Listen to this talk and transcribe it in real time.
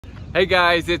Hey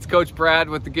guys, it's Coach Brad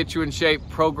with the Get You in Shape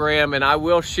program, and I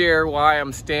will share why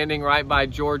I'm standing right by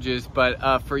George's.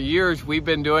 But for years, we've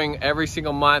been doing every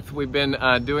single month, we've been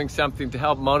doing something to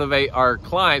help motivate our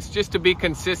clients just to be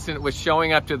consistent with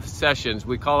showing up to the sessions.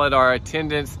 We call it our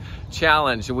attendance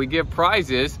challenge, and we give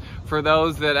prizes for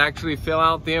those that actually fill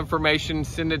out the information,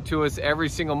 send it to us every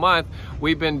single month.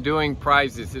 We've been doing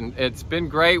prizes, and it's been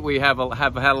great. We have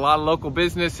had a lot of local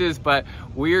businesses, but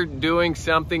we're doing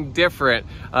something different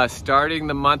starting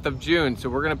the month of June. So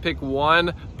we're gonna pick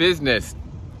one business.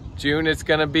 June, it's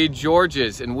gonna be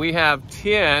George's, and we have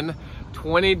 10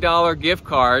 $20 gift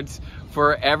cards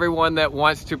for everyone that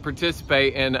wants to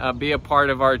participate and be a part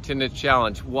of our attendance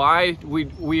challenge. Why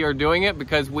we are doing it?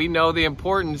 Because we know the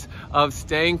importance of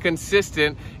staying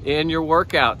consistent in your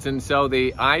workouts. And so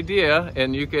the idea,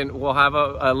 and we'll have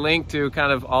a link to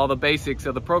kind of all the basics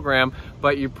of the program,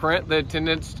 but you print the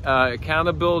attendance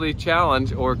accountability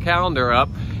challenge or calendar up,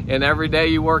 and every day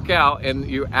you work out and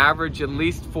you average at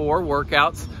least 4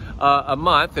 workouts a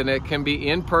month, and it can be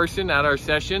in person at our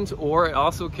sessions, or it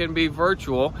also can be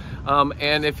virtual.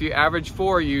 And if you average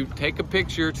 4, you take a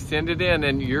picture, send it in,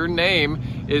 and your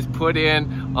name is put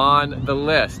in on the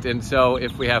list. And so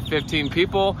if we have 15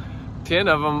 people, 10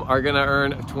 of them are gonna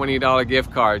earn $20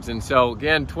 gift cards. And so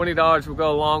again, $20 will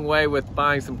go a long way with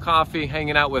buying some coffee,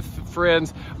 hanging out with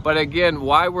friends. But again,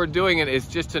 why we're doing it is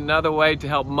just another way to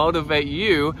help motivate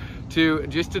you to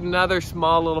just another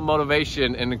small little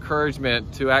motivation and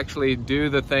encouragement to actually do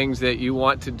the things that you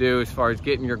want to do as far as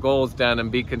getting your goals done and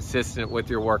be consistent with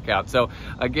your workout. So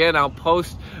again, I'll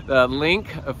post the link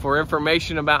for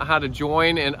information about how to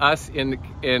join us in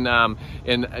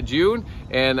June,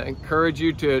 and encourage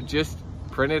you to just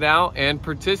print it out and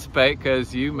participate,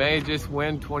 because you may just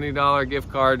win $20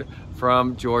 gift card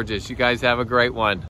from George's. You guys have a great one.